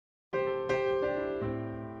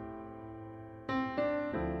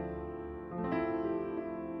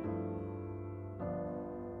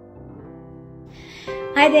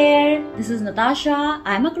Hi there, this is Natasha.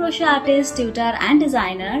 I'm a crochet artist, tutor and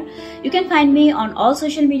designer. You can find me on all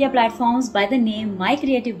social media platforms by the name My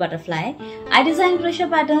Creative Butterfly. I design crochet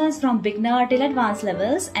patterns from beginner till advanced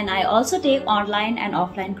levels, and I also take online and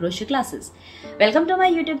offline crochet classes. Welcome to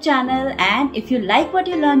my YouTube channel, and if you like what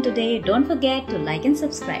you learned today, don't forget to like and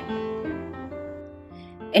subscribe.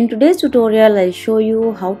 In today's tutorial, I'll show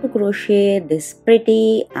you how to crochet this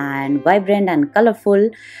pretty and vibrant and colorful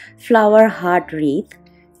flower heart wreath.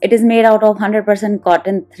 It is made out of 100%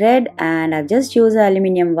 cotton thread, and I've just used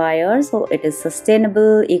aluminium wire, so it is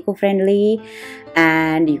sustainable, eco-friendly,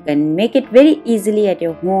 and you can make it very easily at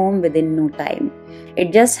your home within no time.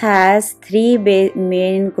 It just has three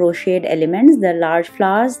main crocheted elements: the large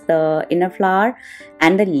flowers, the inner flower,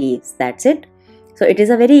 and the leaves. That's it. So it is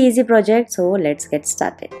a very easy project, so let's get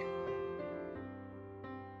started.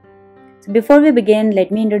 So before we begin,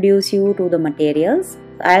 let me introduce you to the materials.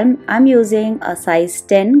 I'm using a size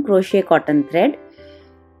 10 crochet cotton thread.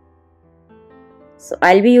 So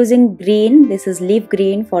I'll be using green. This is leaf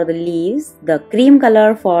green for the leaves, the cream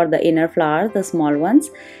color for the inner flowers, the small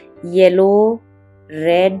ones, yellow,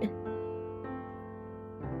 red,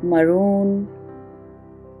 maroon,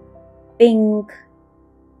 pink,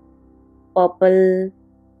 purple,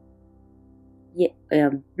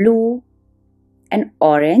 blue and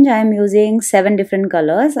orange. I am using 7 different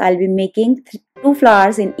colors. I'll be making 2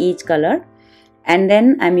 flowers in each color, and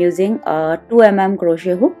then I'm using a 2 mm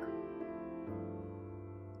crochet hook.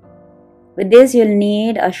 With this, you'll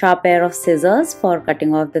need a sharp pair of scissors for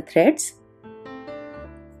cutting off the threads.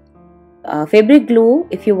 Fabric glue,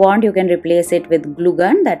 if you want, you can replace it with glue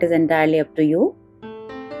gun. That is entirely up to you.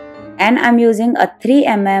 And I'm using a 3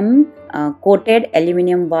 mm coated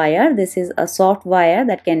aluminium wire. This is a soft wire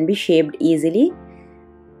that can be shaped easily.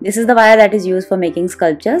 This is the wire that is used for making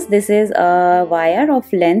sculptures. This is a wire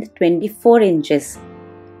of length 24 inches.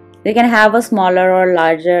 You can have a smaller or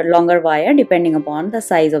longer wire depending upon the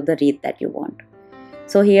size of the wreath that you want.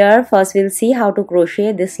 So here first we'll see how to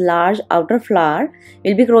crochet this large outer flower.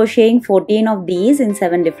 We'll be crocheting 14 of these in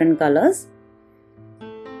 7 different colors.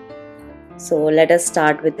 So let us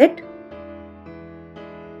start with it.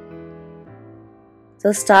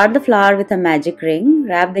 So start the flower with a magic ring.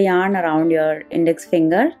 Wrap the yarn around your index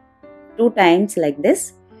finger 2 times like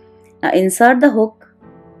this. Now insert the hook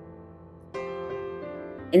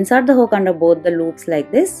under both the loops like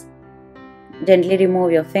this. Gently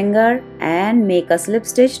remove your finger and make a slip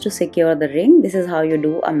stitch to secure the ring. This is how you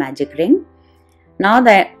do a magic ring. Now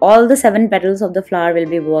that all the 7 petals of the flower will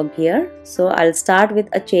be worked here. So I'll start with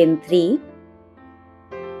a chain 3.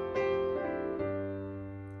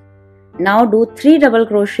 Now do 3 double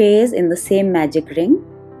crochets in the same magic ring.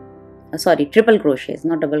 Triple crochets,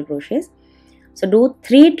 not double crochets. So do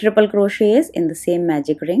 3 triple crochets in the same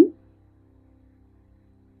magic ring.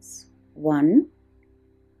 1,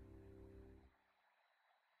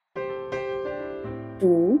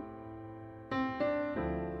 2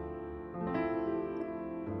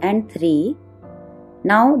 and 3.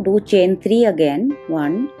 Now do chain 3 again.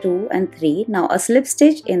 1, 2 and 3. Now a slip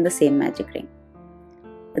stitch in the same magic ring.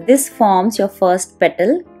 This forms your first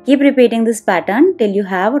petal. Keep repeating this pattern till you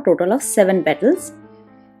have a total of 7 petals.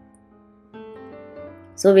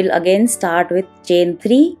 So we'll again start with chain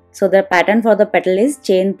 3. So the pattern for the petal is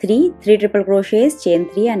chain 3, 3 triple crochets, chain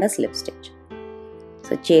 3 and a slip stitch.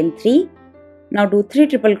 So chain 3. Now do 3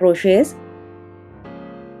 triple crochets.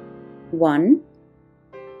 1,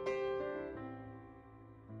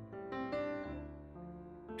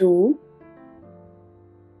 2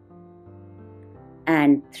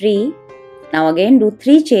 and 3. Now again do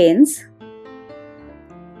 3 chains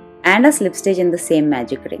and a slip stitch in the same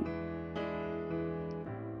magic ring.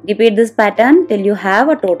 Repeat this pattern till you have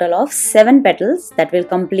a total of 7 petals that will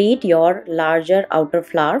complete your larger outer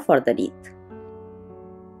flower for the wreath.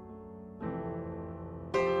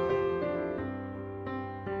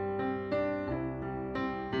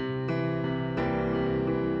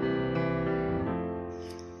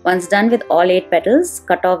 Once done with all 8 petals,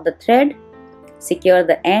 cut off the thread, secure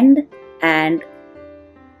the end and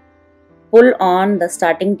pull on the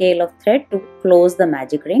starting tail of thread to close the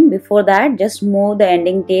magic ring. Before that, just move the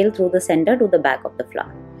ending tail through the center to the back of the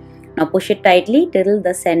flower. Now push it tightly till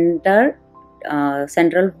the central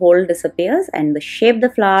hole disappears and shape the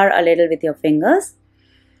flower a little with your fingers.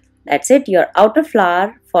 That's it. Your outer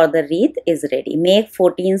flower for the wreath is ready. Make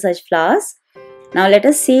 14 such flowers. Now let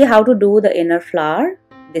us see how to do the inner flower.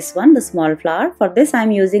 This one, the small flower. For this I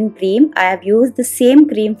am using cream. I have used the same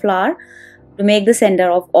cream flower to make the center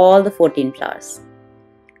of all the 14 flowers.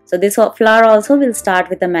 So this flower also will start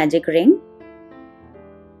with a magic ring.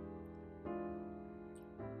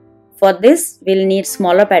 For this we'll need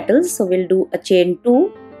smaller petals, so we'll do a chain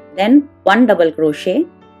 2, then 1 double crochet,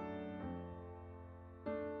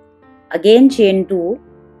 again chain 2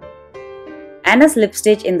 and a slip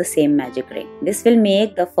stitch in the same magic ring. This will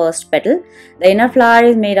make the first petal. The inner flower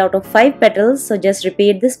is made out of 5 petals, so just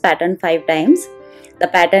repeat this pattern 5 times. The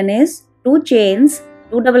pattern is 2 chains,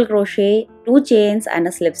 2 double crochet, 2 chains and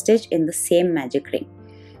a slip stitch in the same magic ring.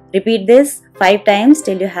 Repeat this 5 times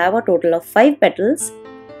till you have a total of 5 petals.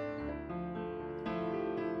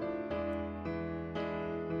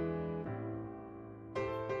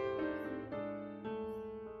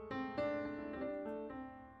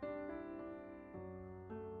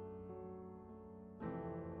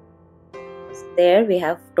 There we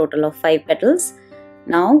have total of 5 petals.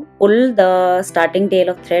 Now pull the starting tail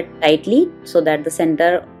of thread tightly so that the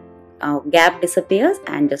center gap disappears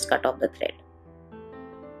and just cut off the thread.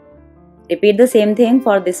 Repeat the same thing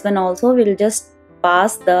for this one also. We'll just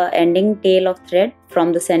pass the ending tail of thread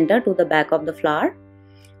from the center to the back of the flower.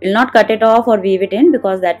 We'll not cut it off or weave it in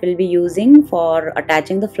because that will be using for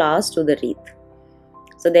attaching the flowers to the wreath.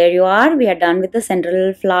 So there you are, we are done with the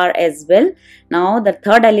central flower as well. Now the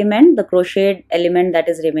third element, the crocheted element that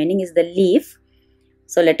is remaining, is the leaf.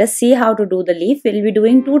 So let us see how to do the leaf. We'll be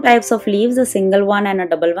doing 2 types of leaves, a single one and a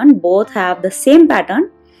double one. Both have the same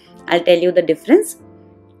pattern. I'll tell you the difference.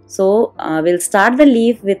 So we'll start the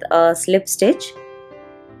leaf with a slip stitch.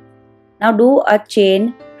 Now do a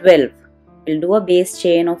chain 12. We'll do a base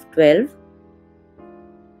chain of 12.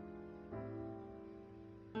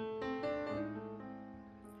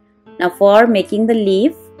 Now for making the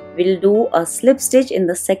leaf, we'll do a slip stitch in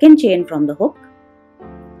the second chain from the hook.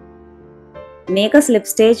 Make a slip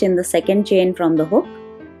stitch in the second chain from the hook.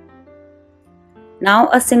 Now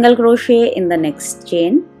a single crochet in the next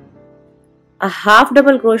chain. A half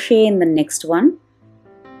double crochet in the next one.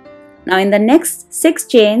 Now in the next 6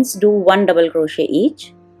 chains, do 1 double crochet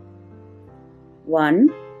each. 1,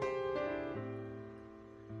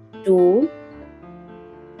 2,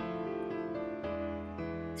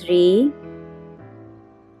 3,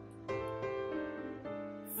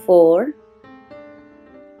 4,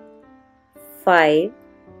 5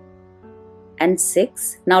 and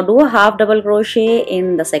 6. Now do a half double crochet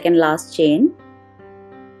in the second last chain,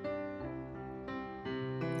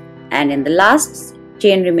 and in the last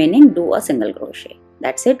chain remaining do a single crochet.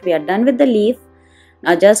 That's it, we are done with the leaf.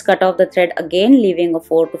 Now just cut off the thread again, leaving a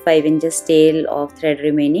 4 to 5 inches tail of thread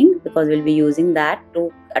remaining because we'll be using that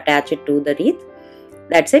to attach it to the wreath.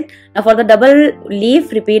 That's it. Now for the double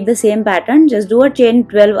leaf, repeat the same pattern. Just do a chain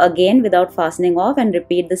 12 again without fastening off and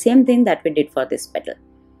repeat the same thing that we did for this petal.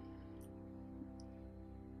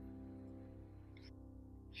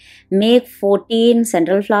 Make 14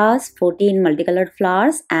 central flowers, 14 multicolored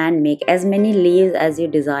flowers and make as many leaves as you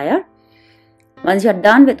desire. Once you are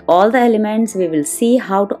done with all the elements, we will see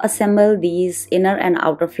how to assemble these inner and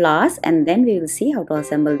outer flowers, and then we will see how to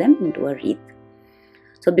assemble them into a wreath.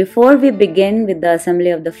 So before we begin with the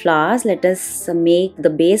assembly of the flowers, let us make the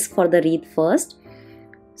base for the wreath first.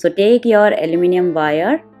 So take your aluminium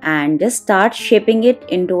wire and just start shaping it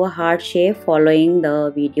into a heart shape following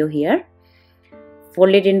the video here.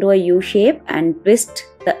 Fold it into a U shape and twist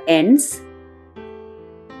the ends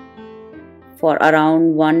for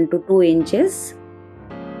around 1 to 2 inches.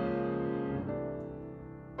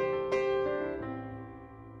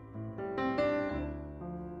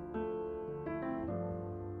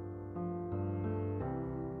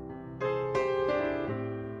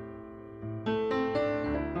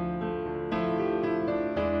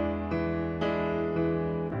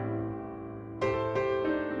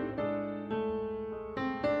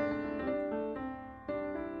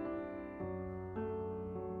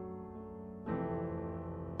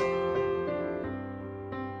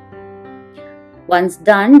 Once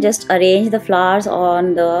done, just arrange the flowers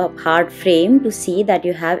on the heart frame to see that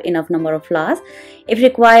you have enough number of flowers. If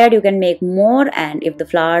required, you can make more, and if the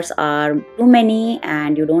flowers are too many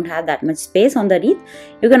and you don't have that much space on the wreath,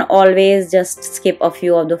 you can always just skip a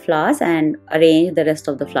few of the flowers and arrange the rest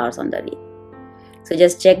of the flowers on the wreath. So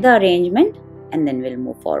just check the arrangement and then we'll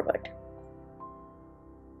move forward.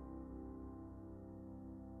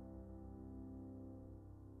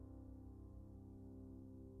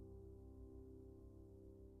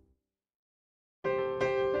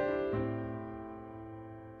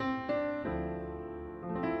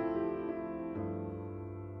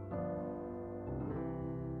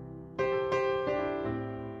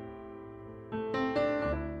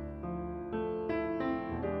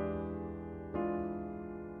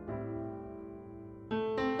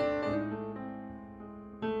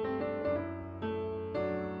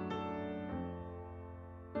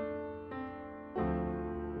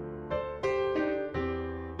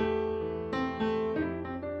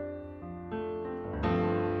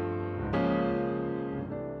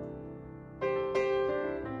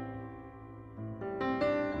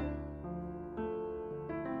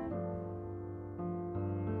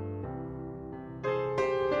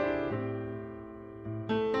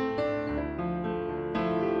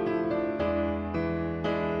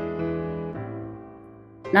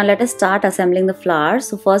 Now let us start assembling the flowers.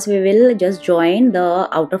 So first we will just join the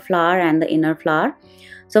outer flower and the inner flower.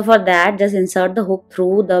 So for that, just insert the hook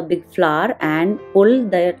through the big flower and pull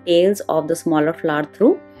the tails of the smaller flower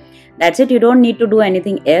through. That's it, you don't need to do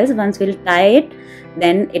anything else. Once we'll tie it,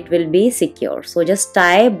 then it will be secure. So just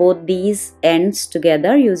tie both these ends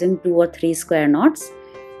together using 2 or 3 square knots.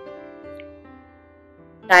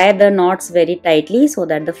 Tie the knots very tightly so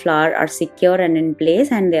that the flowers are secure and in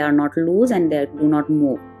place and they are not loose and they do not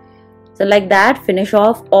move. So like that, finish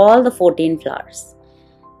off all the 14 flowers.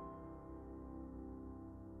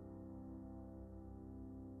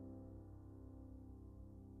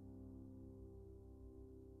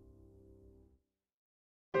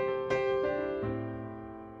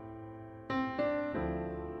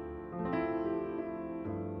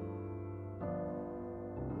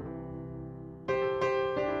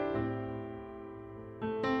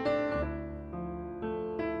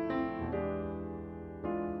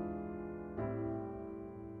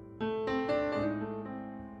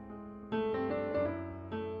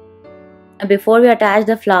 Before we attach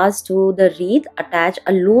the flowers to the wreath, attach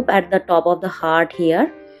a loop at the top of the heart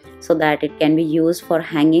here so that it can be used for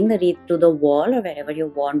hanging the wreath to the wall or wherever you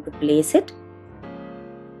want to place it.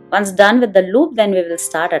 Once done with the loop, then we will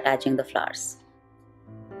start attaching the flowers.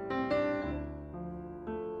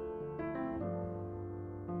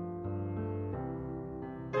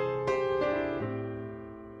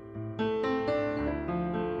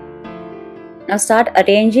 Now start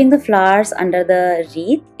arranging the flowers under the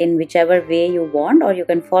wreath in whichever way you want, or you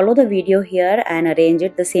can follow the video here and arrange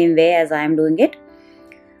it the same way as I am doing it.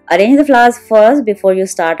 Arrange the flowers first before you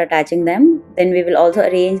start attaching them. Then we will also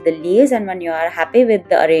arrange the leaves, and when you are happy with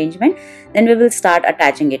the arrangement, then we will start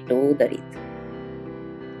attaching it to the wreath.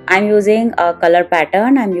 I am using a color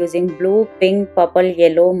pattern. I am using blue, pink, purple,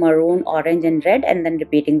 yellow, maroon, orange and red, and then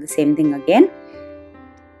repeating the same thing again,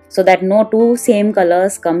 so that no two same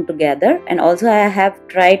colors come together. And also I have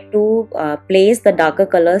tried to place the darker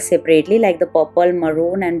colors separately, like the purple,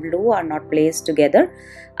 maroon and blue are not placed together.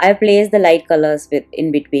 I have placed the light colors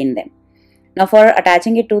in between them. Now for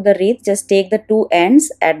attaching it to the wreath, just take the two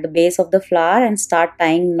ends at the base of the flower and start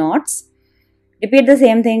tying knots. Repeat the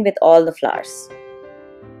same thing with all the flowers.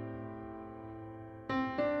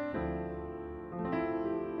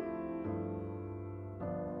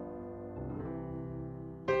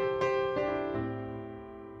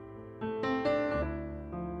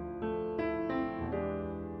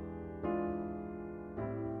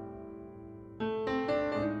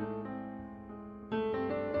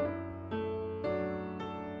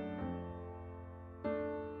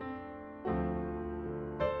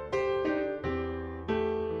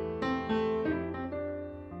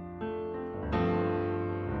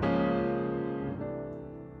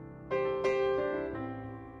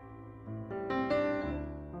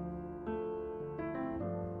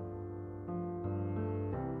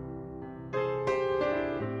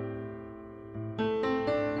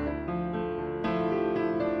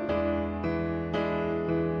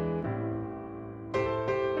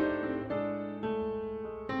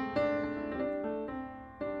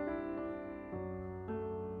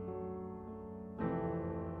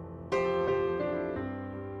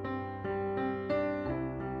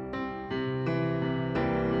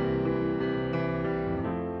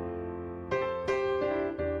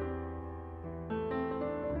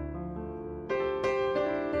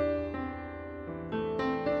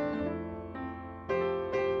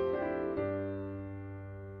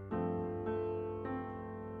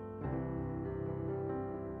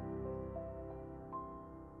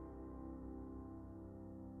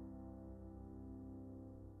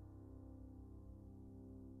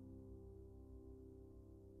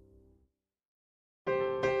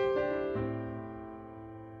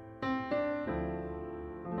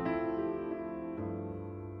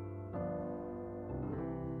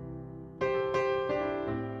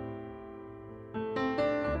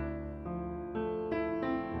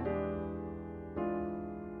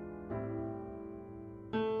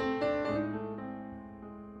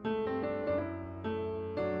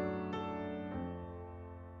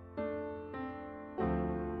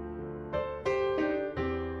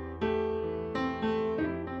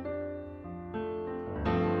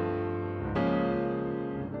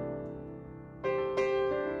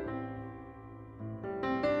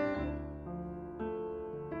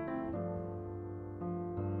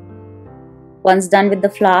 Once done with the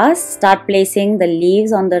flowers, start placing the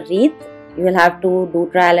leaves on the wreath. You will have to do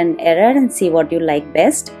trial and error and see what you like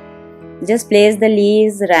best. Just place the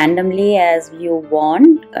leaves randomly as you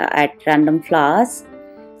want at random flowers,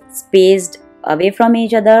 spaced away from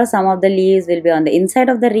each other. Some of the leaves will be on the inside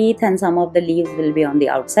of the wreath and some of the leaves will be on the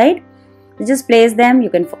outside. Just place them. You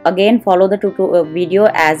can again follow the video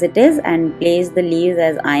as it is and place the leaves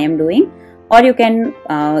as I am doing, or you can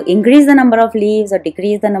increase the number of leaves or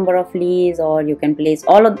decrease the number of leaves, or you can place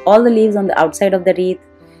all the leaves on the outside of the wreath,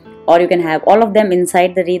 or you can have all of them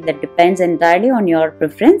inside the wreath. That depends entirely on your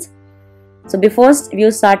preference. So before you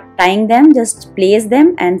start tying them, just place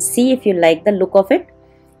them and see if you like the look of it.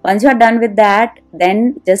 Once you are done with that,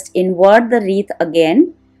 then just invert the wreath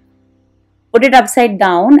again, put it upside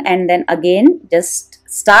down, and then again just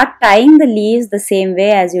start tying the leaves the same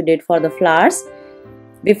way as you did for the flowers.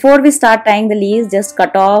 Before we start tying the leaves, just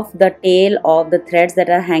cut off the tail of the threads that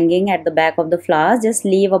are hanging at the back of the flowers. Just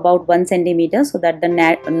leave about 1 centimeter so that the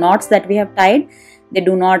knots that we have tied, they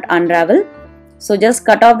do not unravel. So just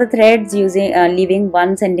cut off the threads using leaving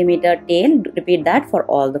 1 centimeter tail. Repeat that for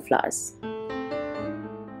all the flowers.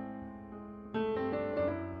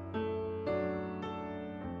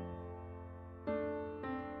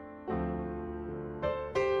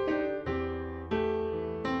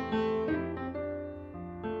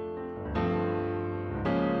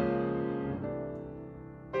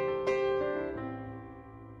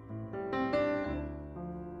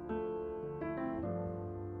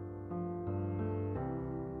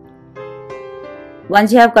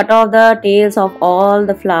 Once you have cut off the tails of all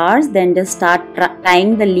the flowers, then just start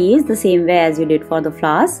tying the leaves the same way as you did for the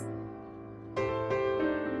flowers.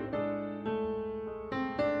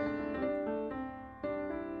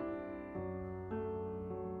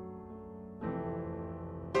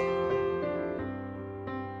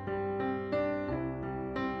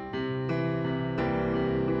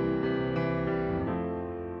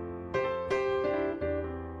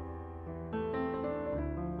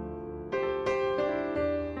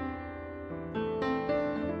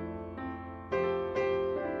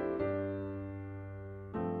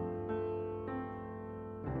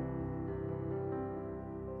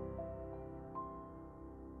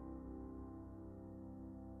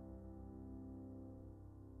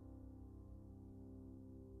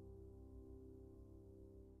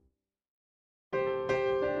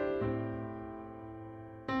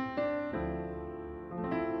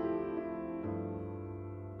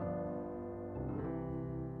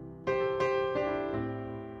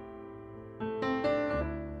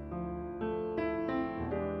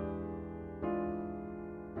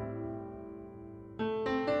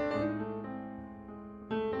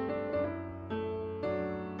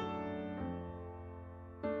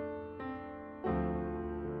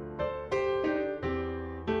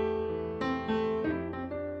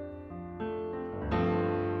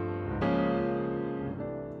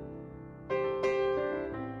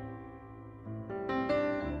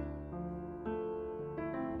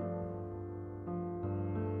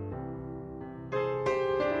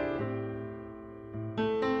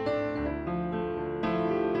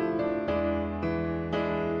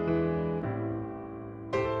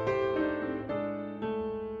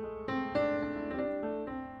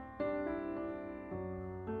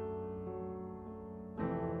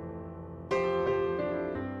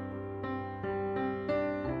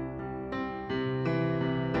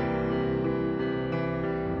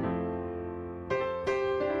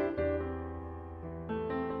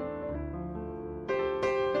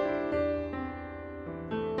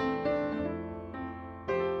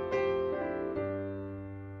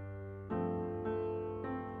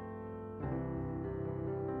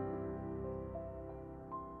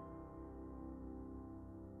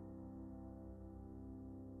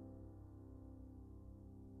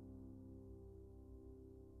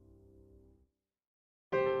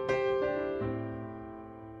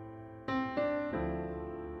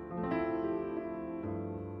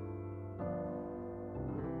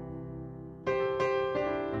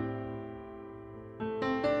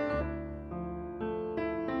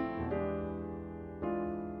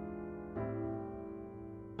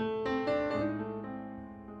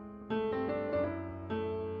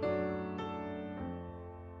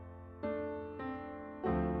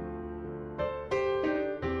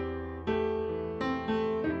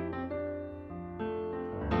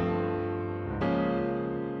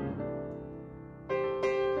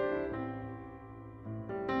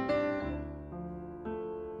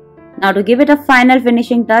 Now to give it a final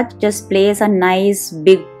finishing touch, just place a nice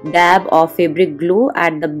big dab of fabric glue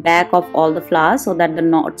at the back of all the flowers so that the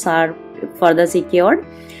knots are further secured.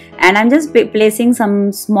 And I'm just placing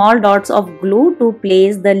some small dots of glue to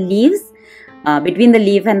place the leaves between the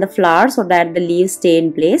leaf and the flower so that the leaves stay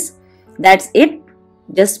in place. That's it.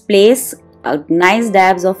 Just place nice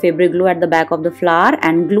dabs of fabric glue at the back of the flower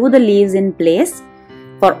and glue the leaves in place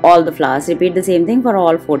for all the flowers. Repeat the same thing for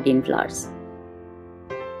all 14 flowers.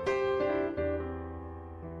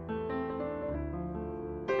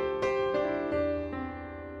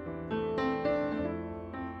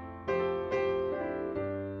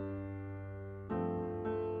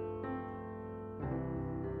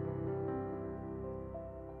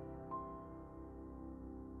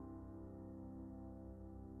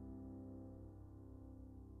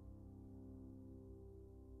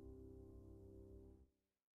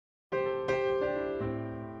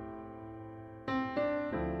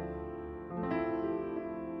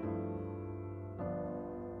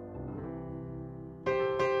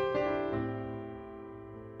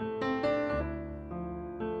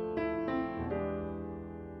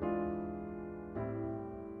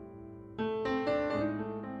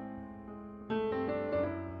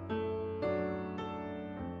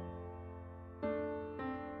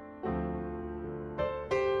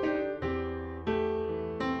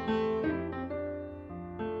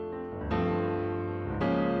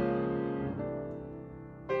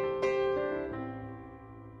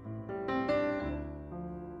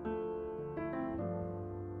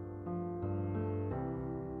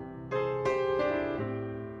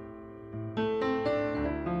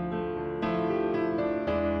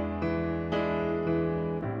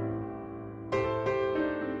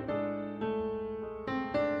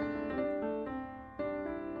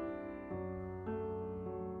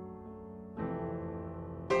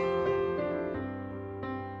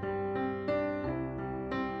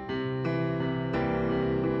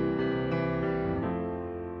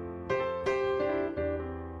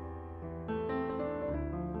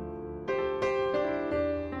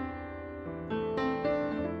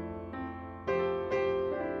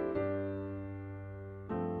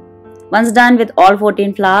 Once done with all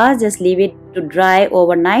 14 flowers, just leave it to dry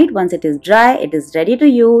overnight. Once it is dry, it is ready to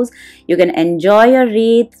use. You can enjoy your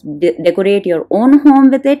wreath, decorate your own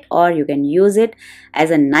home with it, or you can use it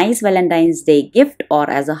as a nice Valentine's Day gift or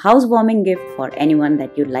as a housewarming gift for anyone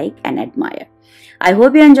that you like and admire. I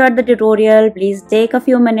hope you enjoyed the tutorial. Please take a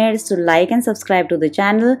few minutes to like and subscribe to the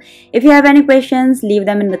channel. If you have any questions, leave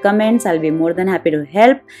them in the comments. I'll be more than happy to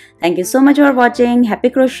help. Thank you so much for watching. Happy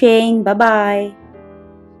crocheting. Bye-bye.